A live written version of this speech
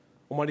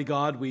Almighty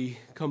God, we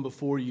come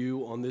before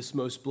you on this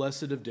most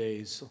blessed of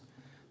days,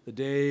 the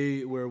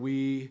day where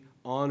we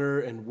honor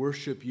and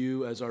worship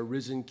you as our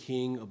risen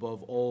King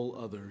above all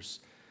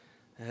others.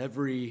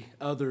 Every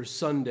other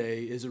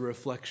Sunday is a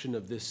reflection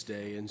of this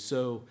day. And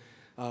so,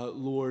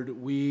 Lord,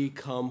 we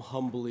come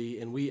humbly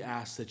and we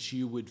ask that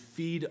you would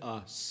feed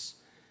us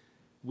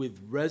with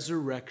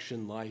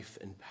resurrection, life,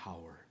 and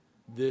power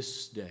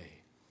this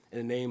day.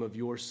 In the name of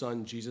your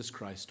Son, Jesus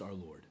Christ, our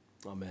Lord.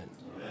 Amen.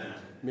 Amen.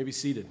 You may be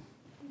seated.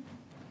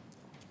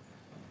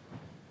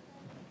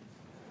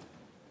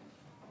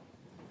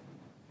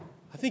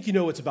 I think you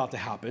know what's about to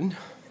happen.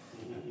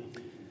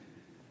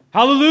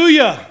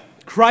 Hallelujah!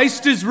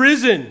 Christ is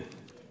risen.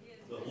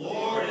 The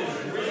Lord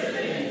is risen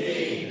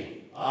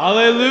indeed.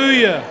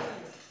 Hallelujah!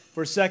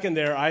 For a second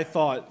there, I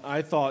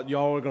thought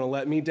y'all were going to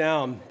let me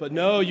down. But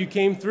no, you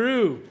came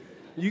through.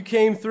 You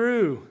came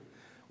through.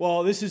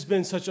 Well, this has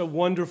been such a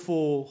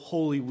wonderful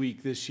Holy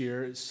Week this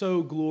year. It's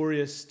so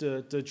glorious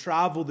to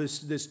travel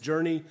this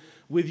journey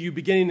with you,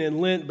 beginning in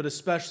Lent, but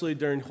especially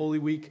during Holy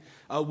Week.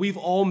 We've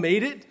all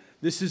made it.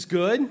 This is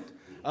good.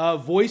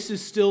 Voice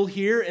is still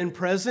here and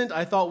present.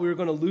 I thought we were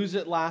going to lose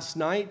it last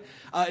night.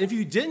 If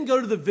you didn't go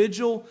to the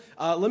vigil,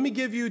 let me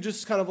give you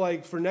just kind of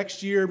like for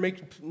next year,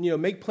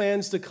 make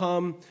plans to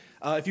come.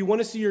 If you want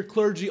to see your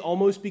clergy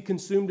almost be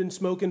consumed in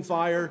smoke and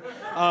fire,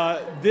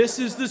 this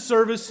is the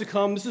service to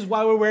come. This is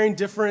why we're wearing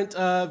different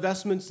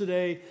vestments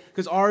today,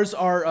 because ours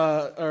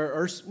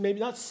are maybe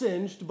not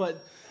singed,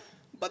 but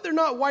they're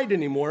not white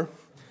anymore.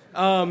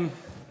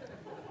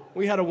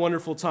 We had a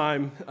wonderful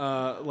time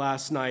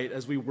last night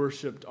as we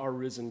worshiped our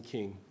risen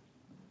King.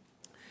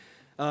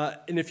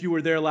 And if you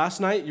were there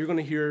last night, you're going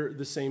to hear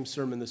the same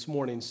sermon this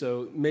morning.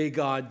 So may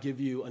God give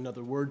you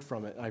another word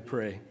from it, I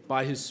pray,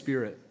 by His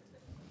Spirit.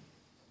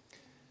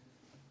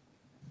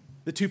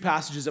 The two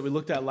passages that we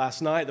looked at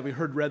last night that we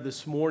heard read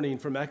this morning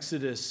from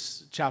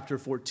Exodus chapter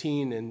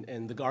 14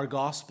 and our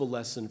gospel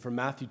lesson from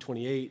Matthew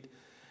 28,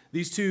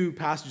 these two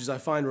passages I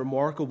find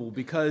remarkable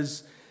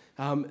because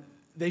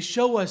they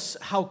show us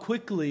how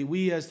quickly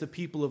we as the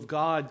people of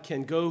God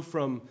can go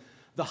from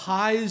the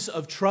highs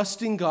of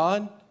trusting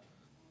God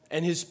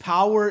and His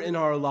power in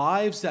our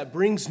lives that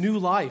brings new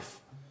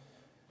life.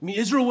 I mean,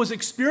 Israel was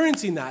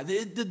experiencing that.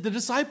 The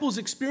disciples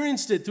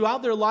experienced it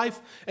throughout their life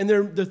and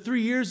the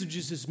 3 years of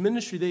Jesus'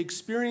 ministry. They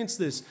experienced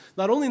this,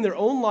 not only in their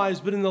own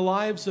lives, but in the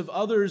lives of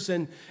others.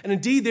 And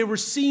indeed, they were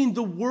seeing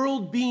the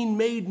world being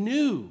made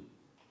new.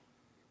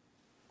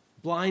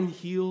 Blind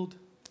healed,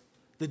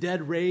 the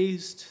dead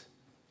raised,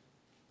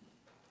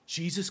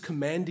 Jesus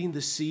commanding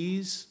the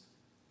seas.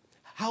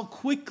 How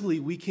quickly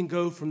we can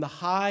go from the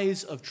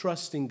highs of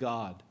trusting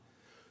God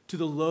to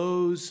the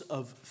lows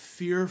of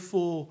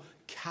fearful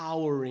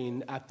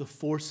cowering at the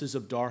forces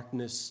of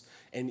darkness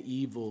and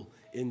evil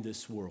in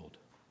this world.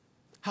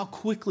 How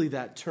quickly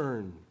that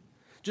turned.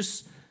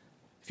 Just,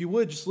 if you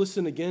would, just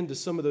listen again to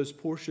some of those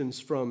portions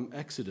from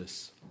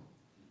Exodus.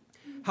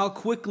 How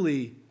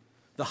quickly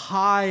the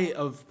high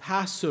of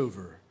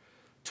Passover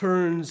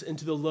turns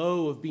into the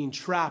low of being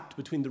trapped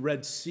between the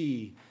Red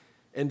Sea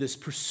and this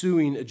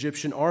pursuing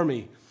Egyptian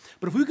army.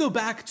 But if we go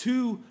back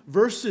 2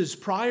 verses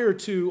prior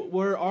to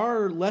where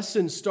our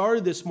lesson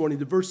started this morning,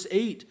 to verse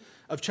 8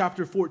 of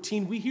chapter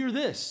 14, we hear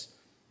this.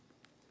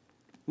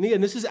 And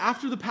again, this is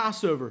after the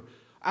Passover.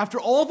 After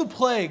all the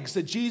plagues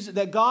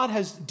that God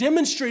has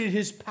demonstrated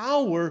His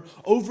power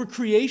over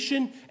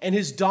creation and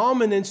His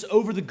dominance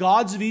over the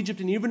gods of Egypt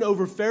and even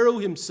over Pharaoh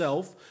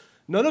himself,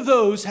 none of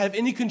those have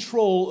any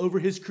control over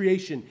His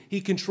creation.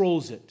 He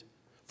controls it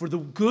for the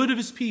good of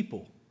His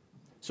people.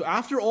 So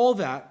after all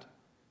that,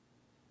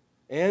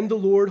 and the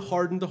Lord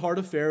hardened the heart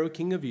of Pharaoh,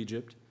 king of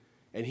Egypt,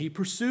 and he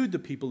pursued the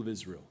people of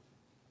Israel.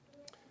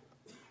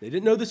 They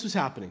didn't know this was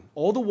happening.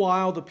 All the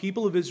while, the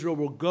people of Israel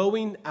were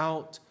going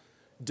out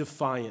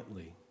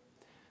defiantly.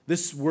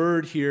 This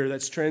word here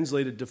that's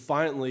translated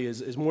defiantly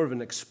is more of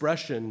an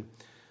expression.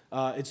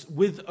 It's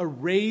with a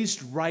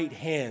raised right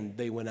hand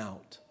they went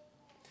out.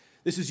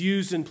 This is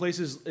used in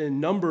places in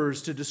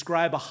Numbers to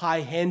describe a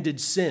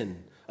high-handed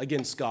sin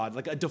against God,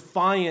 like a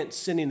defiant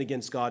sinning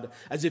against God,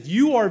 as if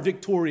you are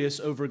victorious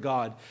over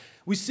God.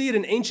 We see it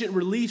in ancient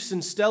reliefs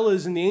and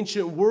stelas in the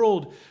ancient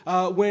world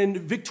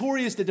when they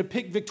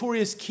depict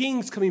victorious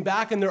kings coming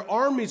back and their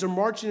armies are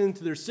marching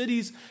into their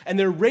cities and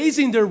they're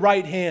raising their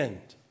right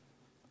hand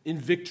in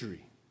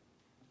victory,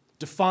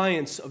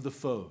 defiance of the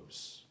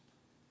foes.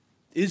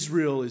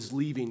 Israel is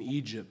leaving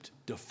Egypt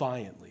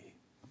defiantly,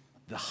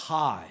 the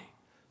high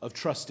of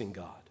trusting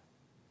God.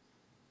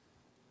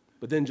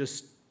 But then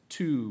just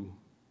 2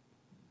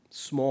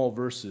 small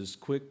verses,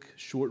 quick,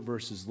 short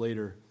verses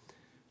later,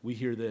 we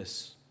hear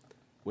this.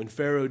 When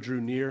Pharaoh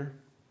drew near,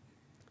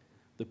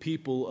 the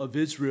people of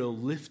Israel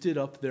lifted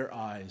up their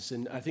eyes.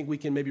 And I think we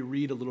can maybe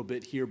read a little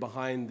bit here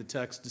behind the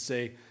text to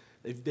say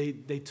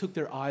they took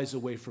their eyes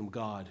away from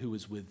God who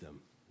was with them.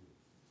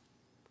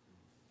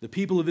 The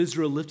people of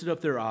Israel lifted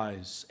up their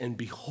eyes, and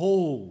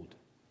behold,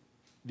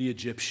 the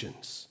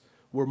Egyptians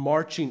were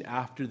marching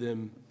after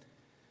them,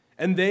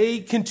 and they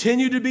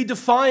continued to be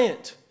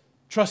defiant,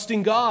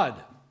 trusting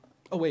God.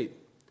 Oh, wait.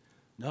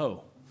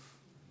 No.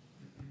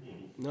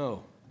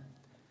 No.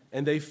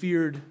 And they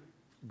feared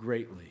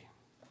greatly.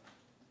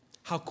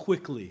 How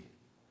quickly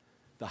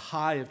the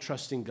high of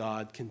trusting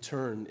God can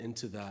turn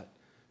into that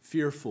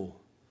fearful,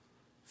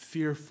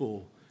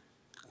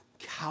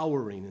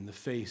 cowering in the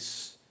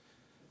face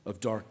of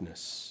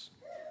darkness.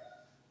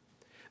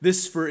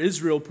 This, for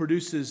Israel,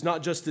 produces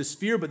not just this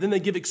fear, but then they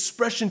give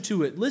expression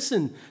to it.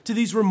 Listen to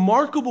these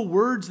remarkable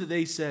words that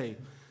they say.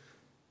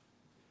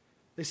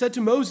 They said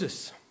to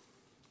Moses,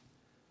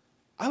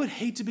 I would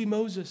hate to be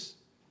Moses.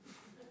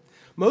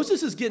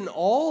 Moses is getting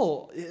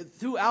all,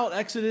 throughout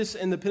Exodus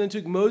and the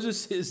Pentateuch,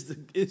 Moses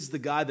is the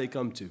guy they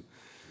come to.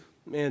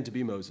 Man, to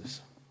be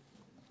Moses.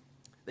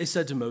 They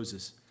said to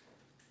Moses,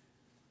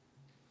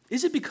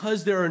 is it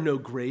because there are no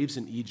graves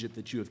in Egypt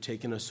that you have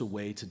taken us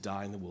away to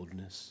die in the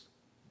wilderness?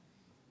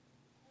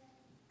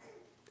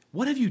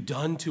 What have you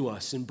done to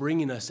us in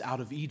bringing us out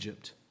of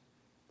Egypt,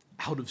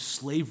 out of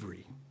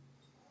slavery?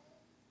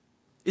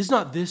 Is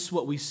not this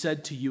what we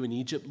said to you in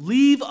Egypt?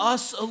 Leave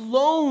us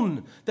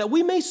alone, that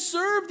we may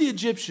serve the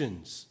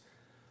Egyptians.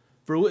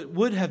 For it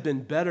would have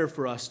been better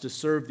for us to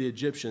serve the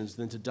Egyptians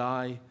than to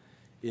die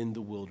in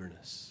the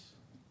wilderness.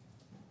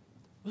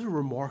 Those are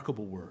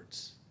remarkable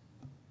words.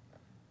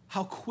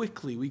 How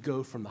quickly we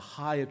go from the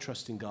high of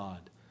trusting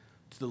God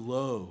to the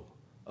low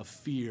of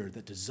fear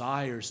that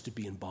desires to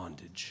be in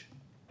bondage.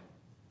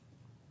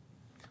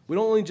 We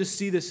don't only just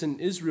see this in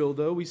Israel,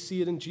 though. We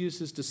see it in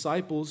Jesus'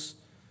 disciples.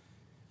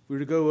 If we were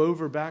to go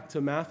over back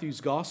to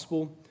Matthew's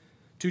gospel,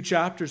 2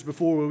 chapters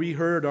before where we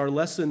heard our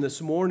lesson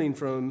this morning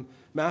from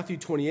Matthew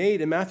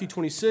 28. In Matthew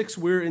 26,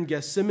 we're in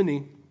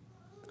Gethsemane.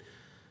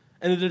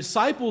 And the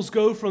disciples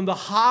go from the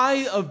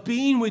high of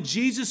being with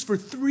Jesus for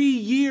 3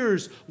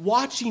 years,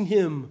 watching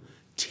him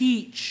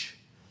teach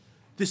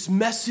this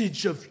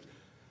message of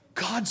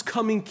God's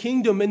coming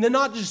kingdom. And they're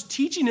not just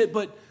teaching it,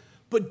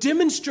 but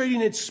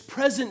demonstrating its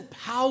present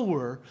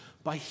power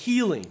by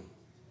healing,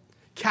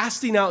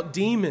 casting out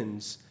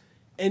demons,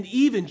 and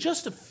even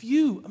just a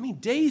few,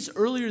 days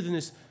earlier than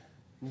this,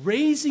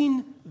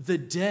 raising the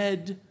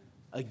dead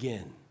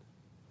again,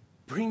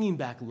 bringing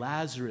back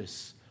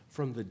Lazarus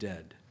from the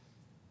dead.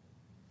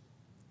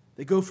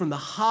 They go from the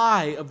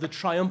high of the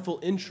triumphal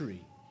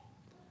entry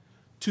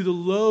to the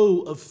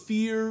low of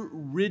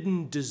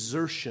fear-ridden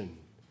desertion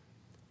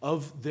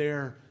of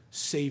their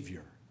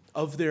Savior,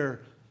 of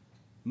their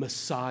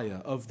Messiah,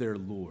 of their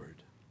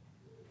Lord.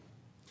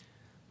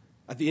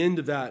 At the end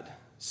of that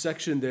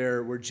section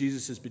there where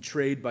Jesus is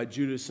betrayed by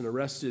Judas and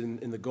arrested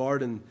in the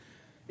garden,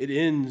 it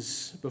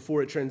ends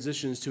before it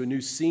transitions to a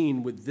new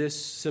scene with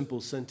this simple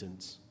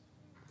sentence.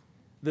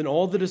 Then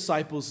all the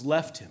disciples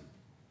left him.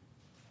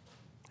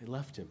 They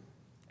left him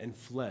and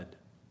fled.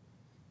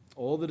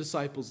 All the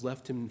disciples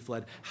left him and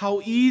fled.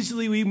 How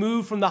easily we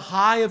move from the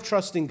high of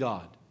trusting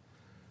God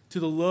to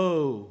the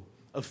low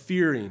of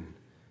fearing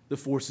the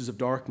forces of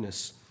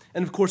darkness.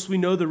 And of course, we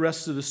know the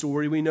rest of the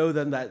story. We know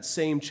that in that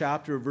same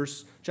chapter,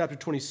 chapter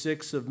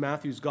 26 of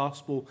Matthew's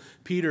gospel,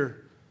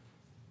 Peter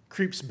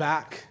creeps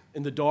back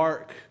in the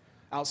dark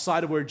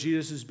outside of where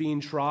Jesus is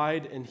being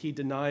tried, and he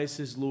denies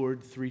his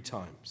Lord 3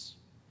 times.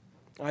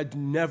 I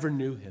never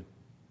knew him.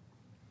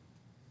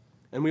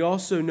 And we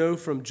also know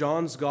from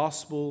John's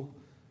gospel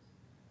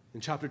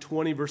in chapter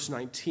 20, verse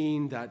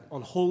 19, that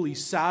on Holy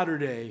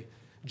Saturday,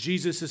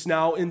 Jesus is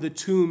now in the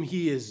tomb.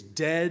 He is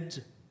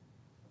dead.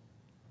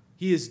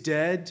 He is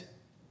dead.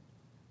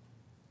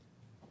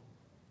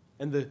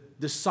 And the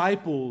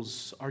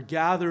disciples are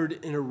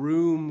gathered in a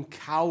room,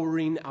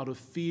 cowering out of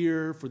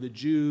fear for the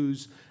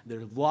Jews.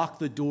 They've locked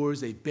the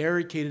doors. They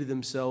barricaded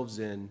themselves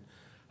in.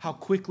 How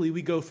quickly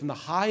we go from the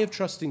high of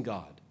trusting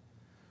God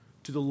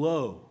to the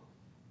low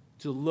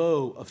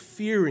of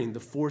fearing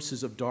the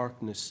forces of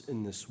darkness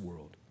in this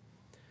world.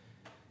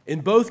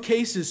 In both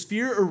cases,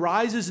 fear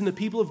arises in the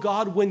people of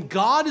God when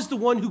God is the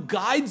one who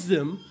guides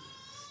them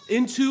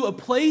into a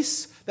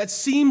place that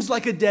seems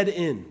like a dead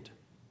end,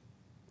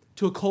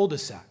 to a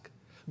cul-de-sac.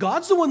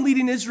 God's the one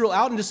leading Israel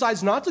out and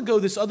decides not to go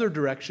this other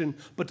direction,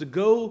 but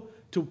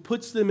to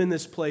puts them in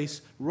this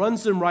place,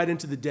 runs them right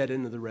into the dead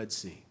end of the Red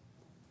Sea.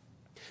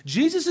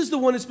 Jesus is the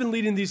one that's been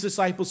leading these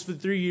disciples for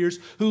 3 years,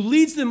 who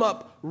leads them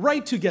up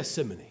right to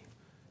Gethsemane,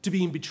 to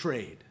being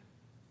betrayed,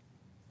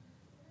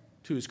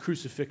 to his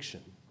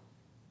crucifixion,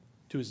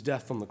 to his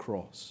death on the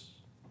cross.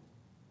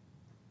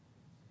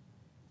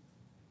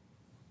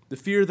 The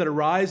fear that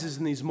arises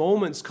in these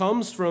moments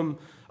comes from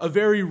a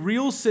very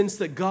real sense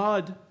that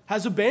God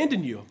has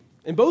abandoned you.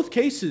 In both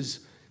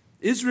cases,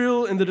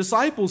 Israel and the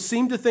disciples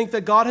seem to think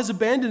that God has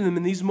abandoned them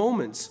in these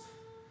moments,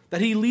 that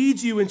he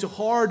leads you into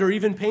hard or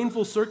even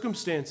painful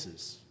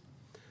circumstances,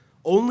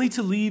 only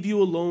to leave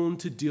you alone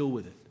to deal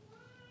with it.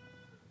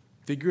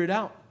 Figure it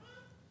out.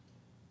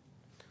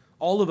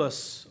 All of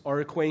us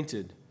are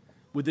acquainted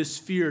with this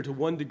fear to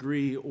one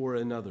degree or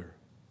another.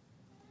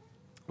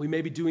 We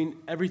may be doing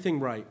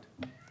everything right.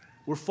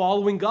 We're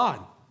following God,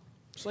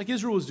 just like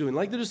Israel was doing,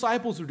 like the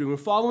disciples were doing. We're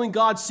following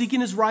God, seeking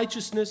his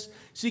righteousness,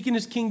 seeking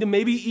his kingdom,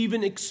 maybe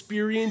even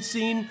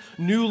experiencing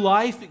new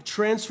life,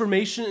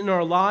 transformation in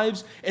our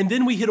lives, and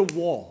then we hit a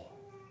wall.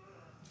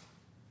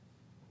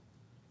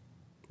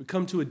 We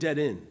come to a dead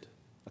end,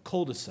 a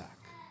cul-de-sac.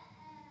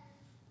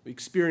 We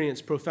experience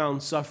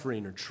profound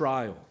suffering or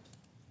trial.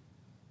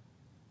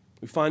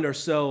 We find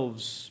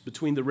ourselves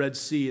between the Red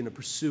Sea and a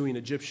pursuing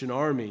Egyptian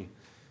army.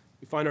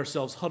 We find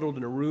ourselves huddled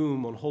in a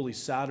room on Holy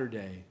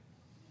Saturday,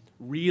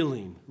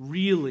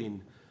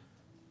 reeling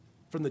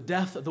from the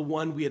death of the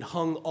one we had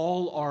hung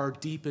all our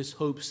deepest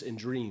hopes and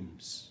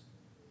dreams,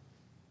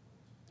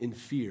 in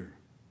fear.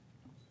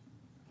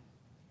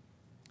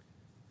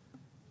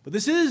 But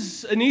this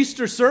is an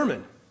Easter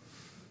sermon.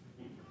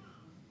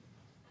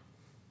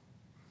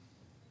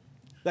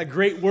 That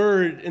great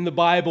word in the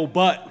Bible,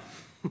 but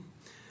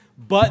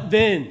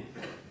then,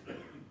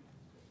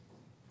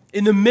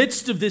 in the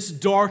midst of this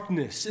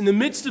darkness, in the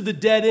midst of the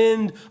dead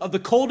end of the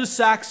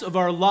cul-de-sacs of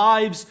our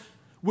lives,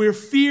 where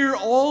fear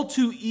all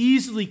too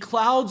easily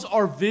clouds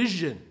our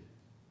vision,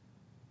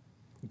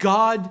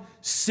 God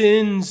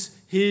sends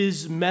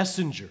his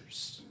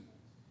messengers.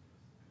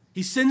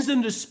 He sends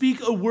them to speak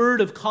a word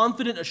of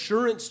confident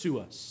assurance to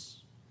us.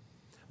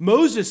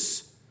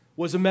 Moses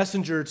was a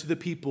messenger to the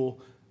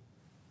people.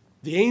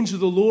 The angel of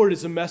the Lord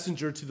is a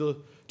messenger to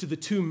the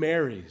two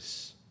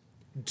Marys.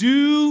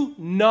 Do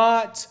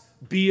not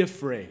be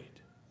afraid.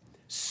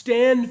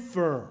 Stand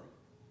firm.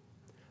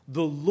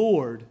 The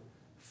Lord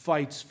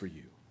fights for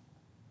you.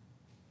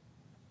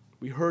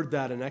 We heard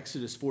that in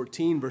Exodus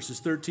 14, verses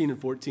 13 and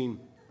 14.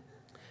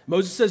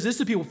 Moses says this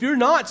to people: fear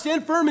not,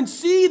 stand firm and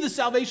see the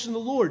salvation of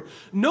the Lord.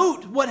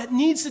 Note what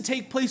needs to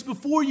take place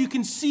before you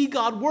can see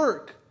God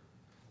work.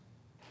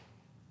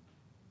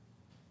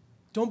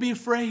 Don't be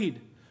afraid.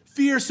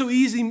 Fear so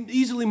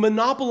easily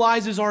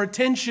monopolizes our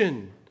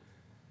attention.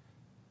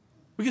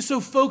 We get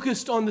so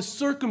focused on the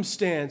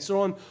circumstance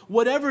or on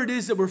whatever it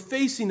is that we're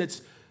facing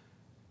that's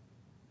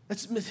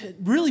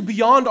really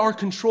beyond our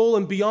control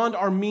and beyond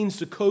our means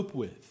to cope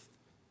with.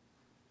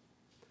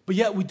 But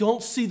yet we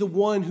don't see the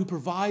one who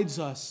provides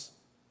us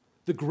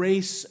the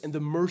grace and the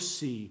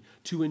mercy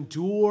to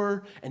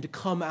endure and to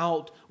come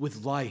out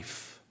with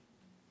life.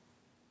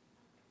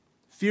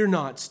 Fear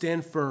not,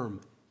 stand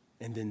firm,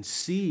 and then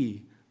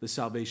see the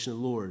salvation of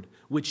the Lord,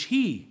 which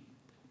he,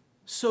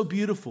 so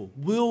beautiful,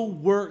 will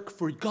work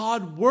for.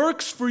 God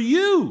works for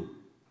you,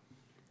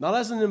 not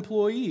as an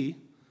employee,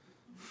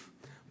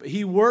 but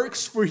he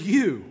works for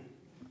you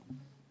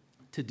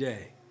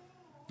today.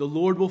 The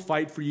Lord will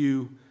fight for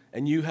you,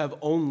 and you have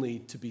only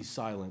to be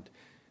silent.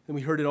 And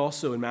we heard it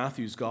also in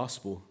Matthew's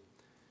gospel,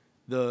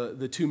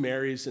 the two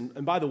Marys.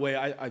 And by the way,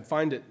 I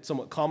find it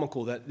somewhat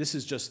comical that this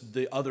is just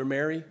the other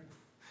Mary.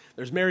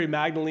 There's Mary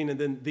Magdalene and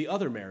then the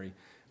other Mary.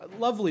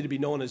 Lovely to be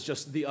known as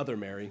just the other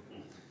Mary.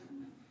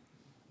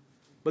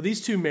 But these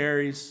two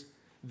Marys,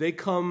 they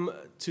come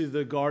to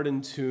the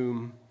garden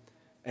tomb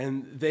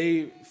and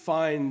they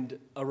find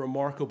a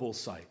remarkable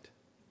sight.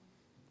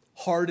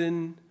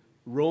 Hardened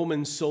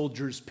Roman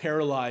soldiers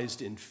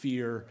paralyzed in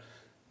fear,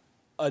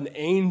 an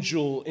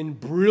angel in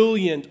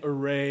brilliant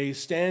array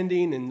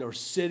standing or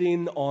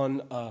sitting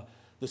on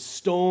the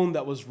stone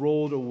that was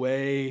rolled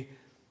away.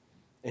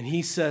 And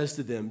he says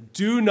to them,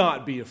 do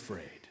not be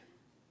afraid.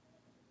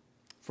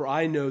 For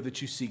I know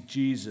that you seek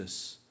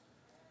Jesus,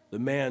 the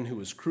man who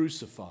was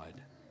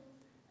crucified.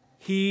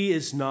 He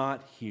is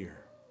not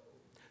here.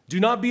 Do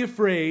not be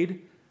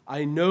afraid.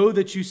 I know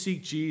that you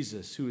seek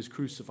Jesus, who is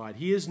crucified.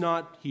 He is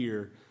not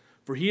here,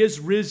 for he has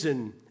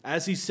risen,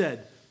 as he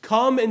said.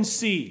 Come and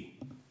see.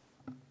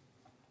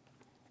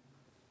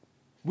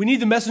 We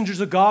need the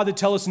messengers of God that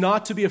tell us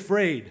not to be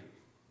afraid.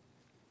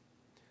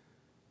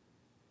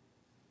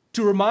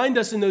 To remind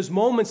us in those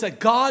moments that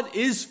God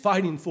is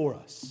fighting for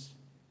us.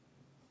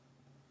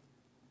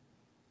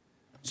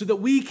 So that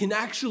we can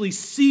actually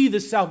see the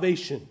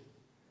salvation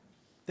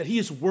that he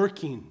is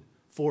working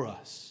for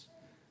us,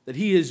 that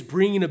he is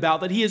bringing about,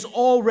 that he has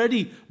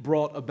already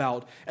brought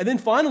about. And then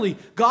finally,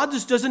 God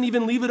just doesn't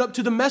even leave it up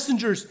to the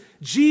messengers.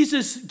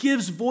 Jesus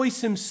gives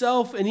voice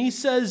himself, and he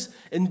says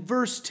in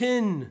verse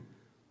 10,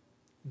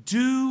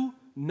 do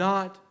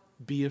not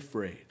be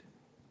afraid.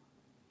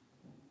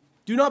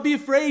 Do not be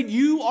afraid.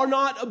 You are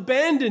not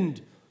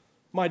abandoned,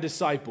 my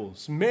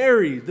disciples.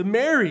 Mary, the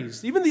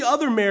Marys, even the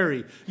other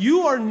Mary,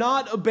 you are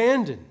not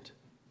abandoned.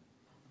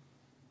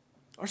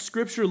 Our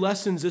scripture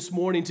lessons this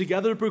morning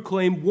together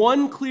proclaim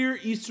one clear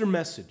Easter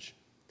message.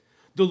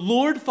 The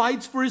Lord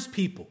fights for his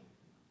people.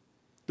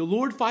 The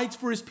Lord fights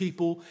for his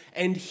people,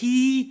 and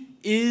he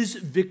is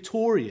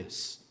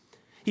victorious.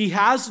 He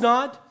is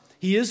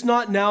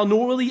not now,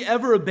 nor will he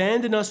ever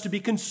abandon us to be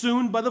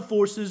consumed by the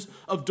forces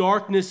of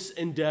darkness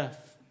and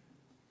death.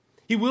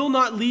 He will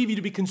not leave you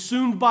to be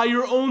consumed by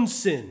your own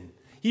sin.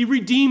 He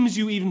redeems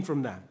you even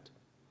from that.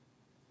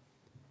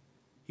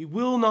 He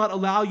will not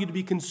allow you to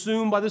be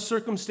consumed by the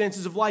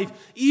circumstances of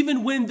life,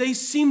 even when they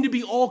seem to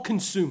be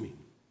all-consuming.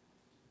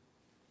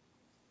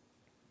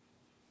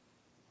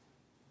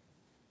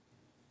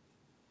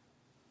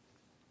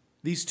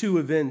 These two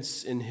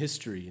events in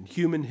history, in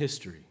human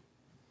history,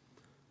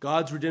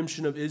 God's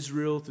redemption of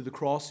Israel through the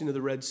crossing of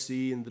the Red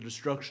Sea and the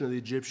destruction of the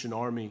Egyptian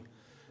army,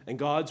 and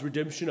God's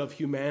redemption of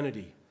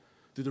humanity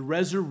through the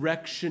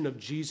resurrection of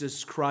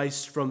Jesus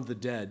Christ from the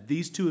dead.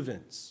 These two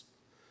events,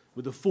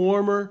 with the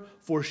former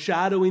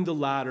foreshadowing the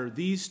latter,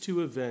 these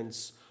two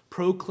events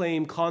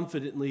proclaim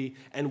confidently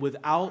and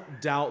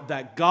without doubt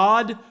that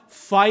God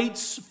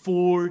fights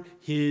for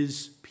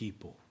his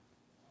people.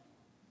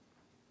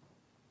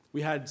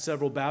 We had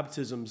several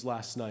baptisms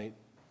last night.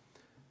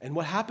 And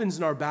what happens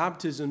in our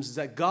baptisms is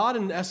that God,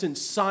 in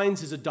essence,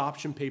 signs his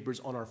adoption papers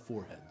on our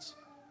foreheads.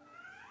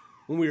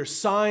 When we are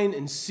signed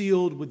and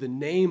sealed with the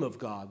name of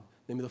God,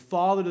 the name of the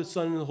Father, the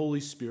Son, and the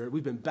Holy Spirit,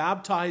 we've been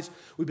baptized,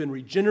 we've been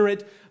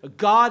regenerate.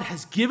 God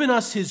has given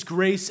us his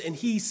grace, and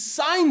he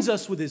signs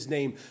us with his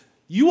name.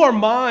 You are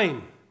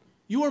mine.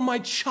 You are my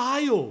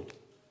child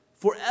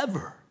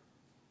forever.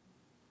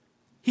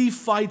 He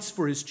fights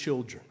for his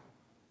children,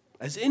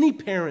 as any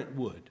parent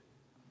would.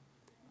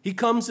 He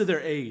comes to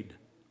their aid,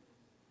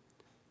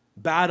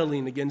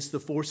 battling against the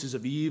forces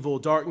of evil,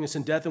 darkness,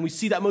 and death. And we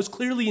see that most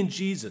clearly in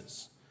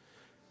Jesus.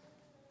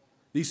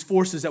 These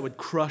forces that would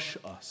crush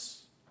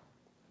us.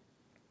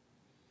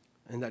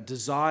 And that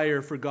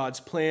desire for God's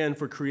plan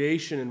for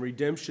creation and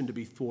redemption to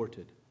be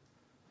thwarted.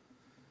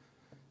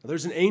 Now,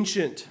 there's an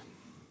ancient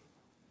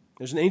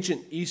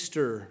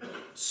Easter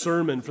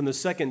sermon from the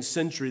 2nd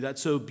century that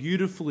so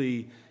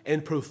beautifully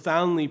and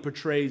profoundly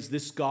portrays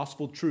this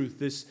gospel truth,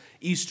 this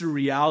Easter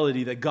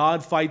reality that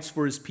God fights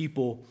for his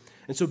people.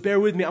 And so bear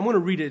with me. I'm going to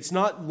read it. It's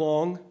not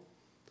long.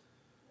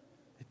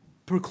 It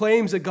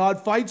proclaims that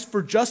God fights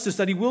for justice,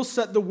 that he will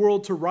set the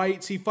world to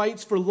rights. He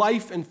fights for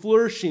life and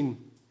flourishing,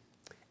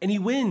 and he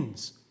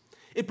wins.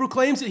 It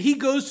proclaims that he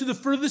goes to the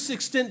furthest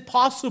extent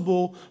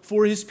possible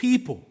for his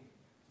people.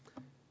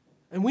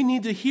 And we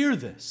need to hear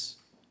this.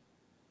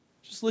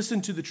 Just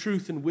listen to the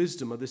truth and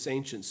wisdom of this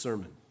ancient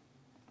sermon.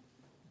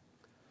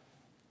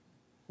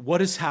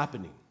 What is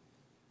happening?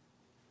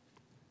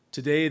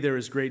 Today there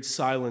is great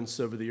silence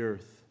over the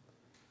earth.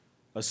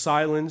 A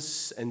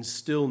silence and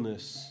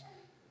stillness.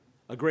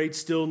 A great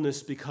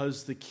stillness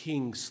because the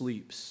King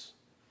sleeps.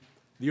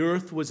 The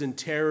earth was in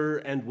terror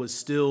and was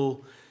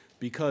still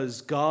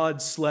because God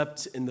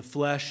slept in the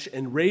flesh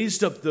and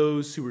raised up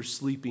those who were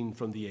sleeping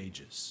from the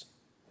ages.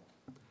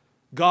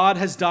 God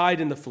has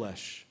died in the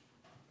flesh,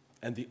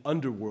 and the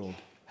underworld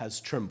has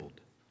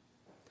trembled.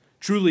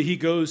 Truly, he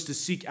goes to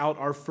seek out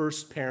our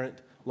first parent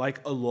like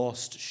a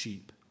lost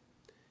sheep.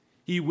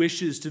 He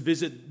wishes to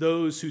visit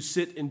those who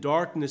sit in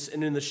darkness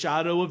and in the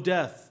shadow of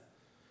death.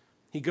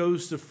 He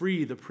goes to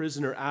free the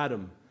prisoner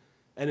Adam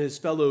and his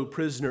fellow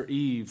prisoner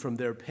Eve from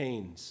their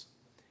pains.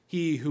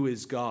 He who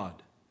is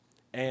God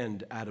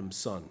and Adam's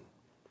son.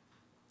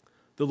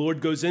 The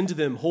Lord goes into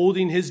them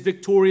holding his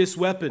victorious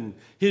weapon,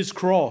 his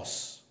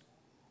cross.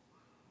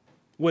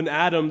 When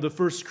Adam, the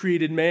first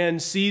created man,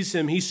 sees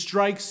him, he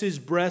strikes his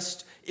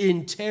breast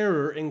in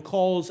terror and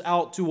calls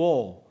out to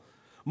all,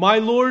 "My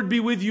Lord be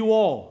with you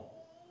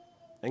all."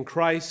 And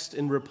Christ,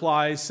 in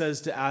reply, says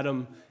to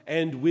Adam,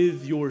 "And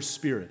with your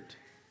spirit."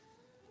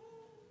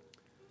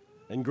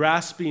 And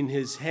grasping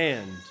his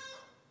hand,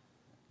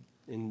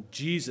 in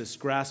Jesus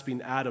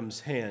grasping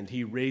Adam's hand,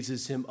 he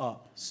raises him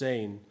up,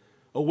 saying,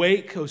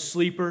 "Awake, O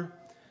sleeper,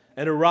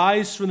 and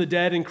arise from the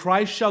dead, and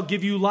Christ shall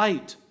give you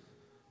light.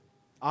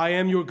 I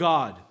am your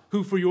God,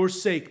 who for your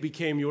sake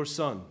became your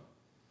son,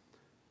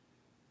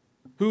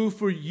 who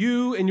for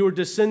you and your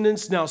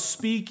descendants now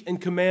speak and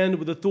command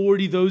with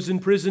authority those in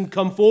prison,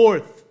 come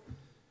forth,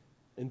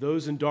 and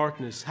those in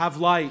darkness have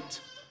light,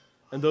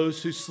 and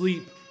those who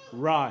sleep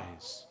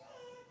rise.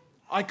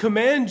 I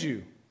command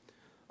you,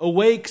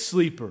 awake,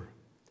 sleeper.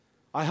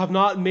 I have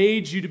not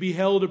made you to be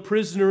held a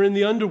prisoner in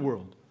the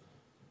underworld.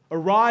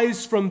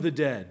 Arise from the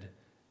dead.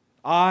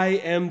 I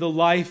am the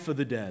life of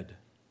the dead.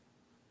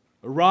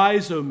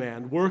 Arise, O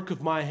man, work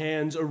of my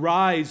hands.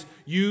 Arise,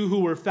 you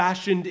who were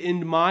fashioned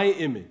in my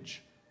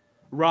image.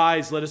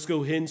 Rise, let us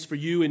go hence, for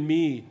you and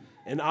me,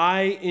 and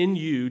I in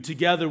you.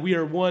 Together we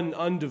are one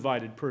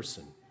undivided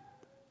person.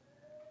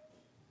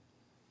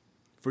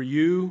 For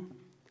you,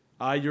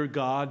 I, your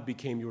God,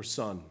 became your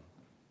son.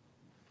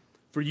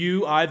 For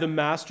you, I, the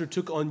master,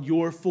 took on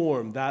your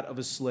form, that of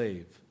a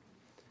slave.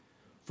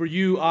 For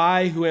you,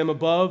 I, who am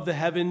above the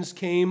heavens,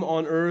 came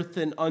on earth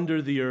and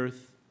under the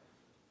earth.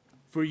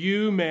 For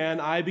you, man,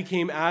 I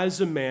became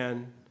as a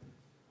man,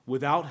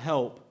 without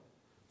help,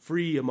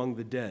 free among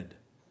the dead.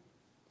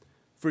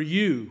 For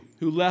you,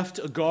 who left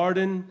a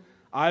garden,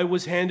 I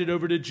was handed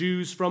over to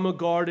Jews from a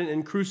garden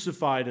and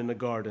crucified in a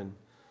garden.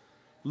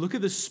 Look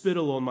at the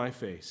spittle on my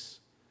face,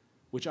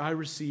 which I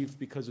received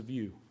because of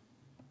you,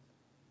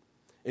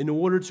 in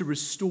order to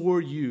restore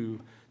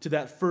you to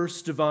that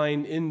first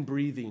divine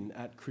inbreathing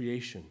at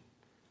creation.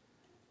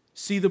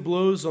 See the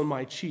blows on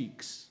my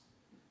cheeks,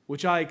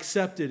 which I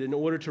accepted in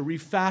order to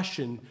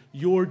refashion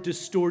your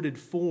distorted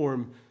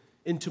form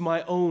into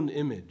my own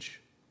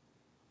image.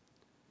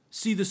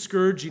 See the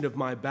scourging of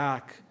my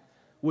back,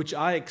 which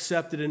I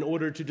accepted in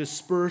order to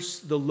disperse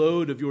the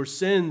load of your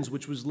sins,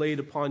 which was laid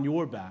upon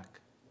your back.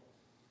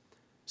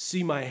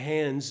 See my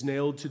hands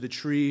nailed to the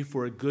tree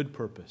for a good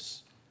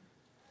purpose,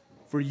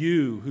 for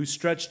you who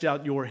stretched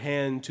out your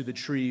hand to the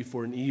tree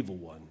for an evil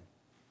one.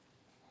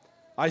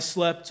 I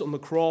slept on the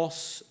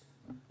cross,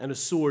 and a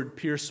sword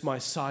pierced my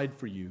side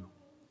for you,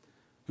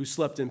 who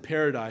slept in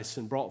paradise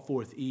and brought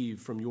forth Eve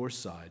from your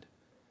side.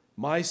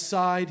 My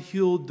side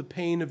healed the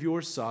pain of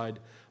your side.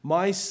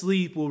 My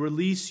sleep will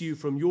release you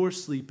from your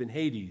sleep in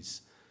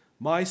Hades.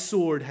 My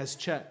sword has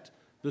checked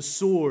the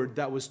sword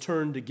that was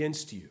turned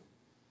against you.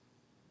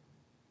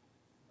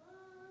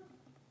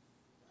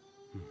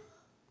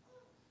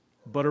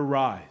 But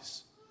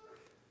arise,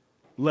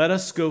 let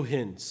us go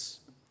hence.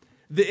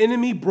 The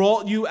enemy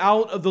brought you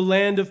out of the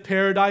land of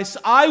paradise.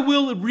 I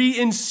will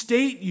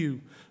reinstate you,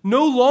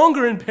 no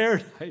longer in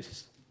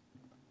paradise,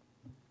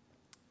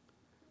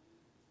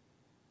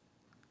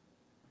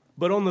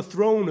 but on the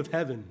throne of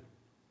heaven.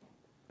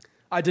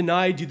 I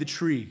denied you the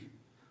tree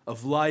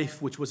of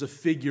life, which was a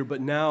figure, but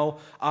now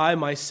I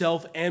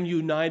myself am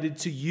united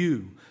to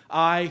you,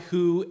 I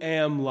who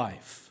am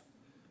life.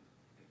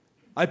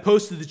 I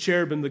posted the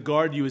cherubim to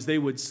guard you as they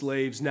would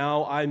slaves.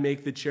 Now I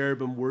make the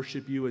cherubim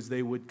worship you as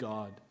they would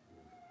God.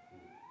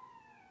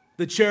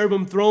 The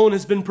cherubim throne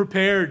has been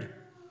prepared.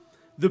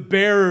 The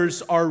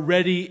bearers are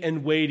ready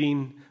and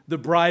waiting. The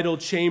bridal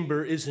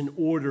chamber is in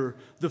order.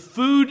 The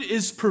food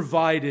is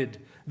provided.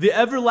 The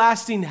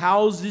everlasting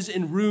houses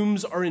and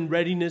rooms are in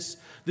readiness.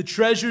 The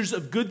treasures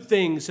of good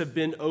things have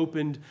been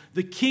opened.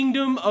 The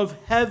kingdom of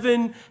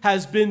heaven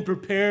has been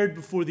prepared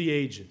before the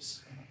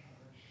ages.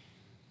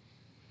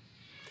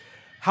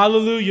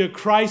 Hallelujah,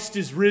 Christ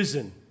is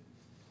risen.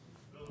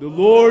 The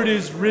Lord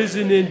is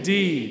risen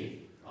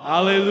indeed.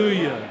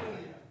 Hallelujah.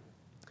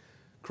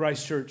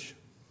 Christ Church,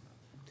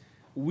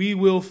 we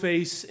will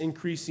face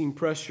increasing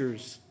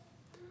pressures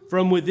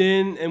from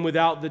within and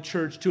without the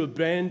church to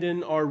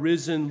abandon our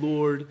risen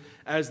Lord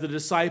as the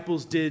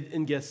disciples did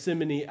in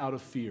Gethsemane out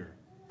of fear.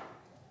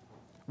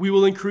 We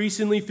will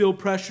increasingly feel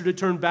pressure to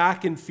turn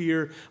back in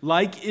fear,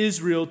 like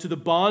Israel, to the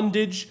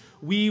bondage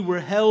we were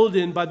held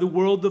in by the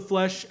world, the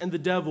flesh, and the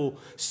devil.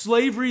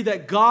 Slavery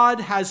that God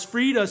has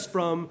freed us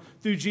from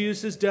through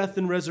Jesus' death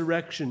and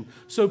resurrection.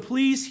 So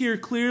please hear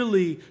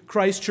clearly,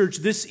 Christ Church,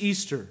 this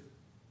Easter.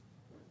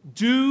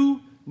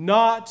 Do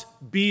not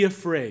be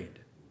afraid.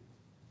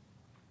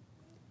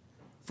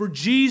 For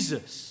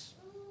Jesus,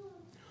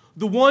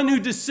 the one who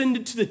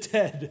descended to the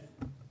dead,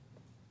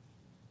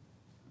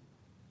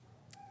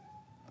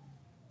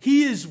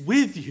 He is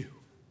with you.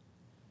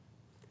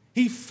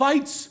 He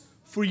fights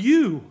for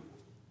you.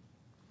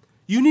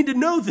 You need to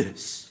know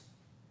this.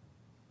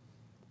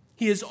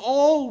 He has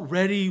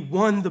already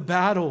won the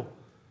battle.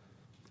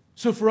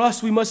 So for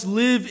us, we must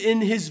live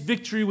in His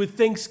victory with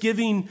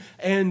thanksgiving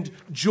and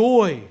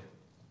joy,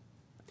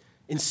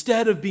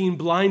 instead of being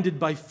blinded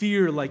by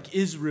fear like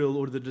Israel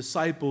or the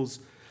disciples.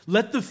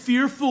 Let the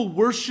fearful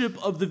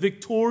worship of the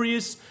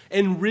victorious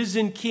and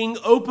risen King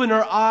open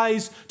our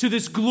eyes to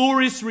this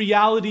glorious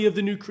reality of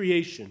the new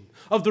creation,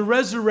 of the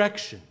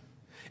resurrection.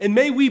 And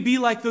may we be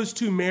like those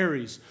two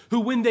Marys, who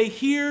when they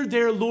hear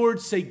their Lord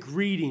say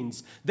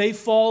greetings, they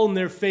fall on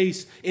their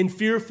face in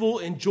fearful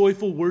and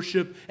joyful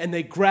worship, and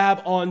they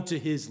grab onto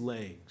His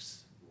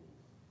legs.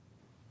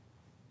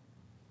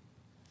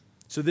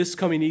 So this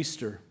coming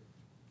Easter,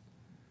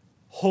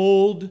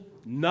 hold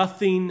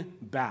nothing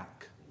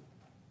back.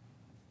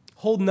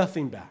 Hold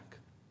nothing back.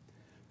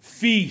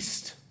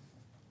 Feast.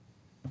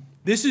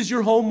 This is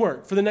your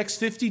homework for the next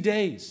 50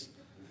 days.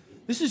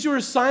 This is your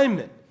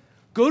assignment.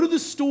 Go to the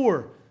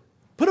store.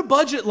 Put a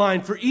budget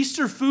line for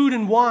Easter food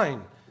and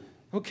wine.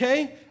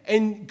 Okay?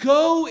 And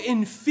go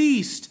and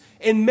feast.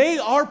 And may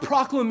our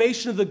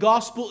proclamation of the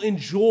gospel in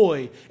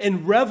joy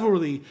and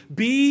revelry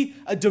be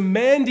a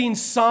demanding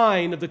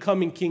sign of the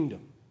coming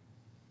kingdom.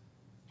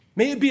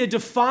 May it be a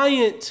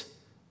defiant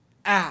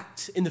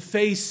act in the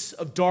face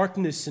of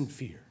darkness and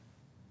fear.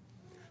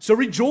 So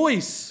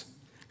rejoice.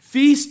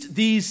 Feast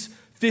these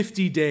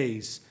 50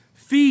 days.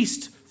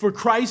 Feast, for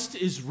Christ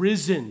is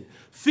risen.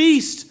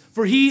 Feast,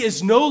 for He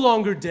is no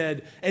longer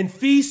dead. And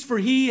feast, for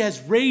He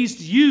has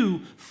raised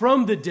you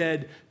from the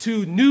dead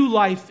to new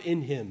life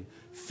in Him.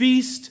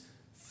 Feast,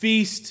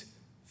 feast,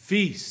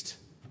 feast.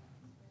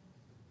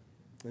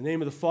 In the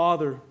name of the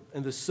Father,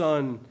 and the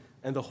Son,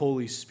 and the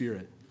Holy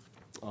Spirit.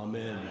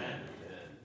 Amen. Amen.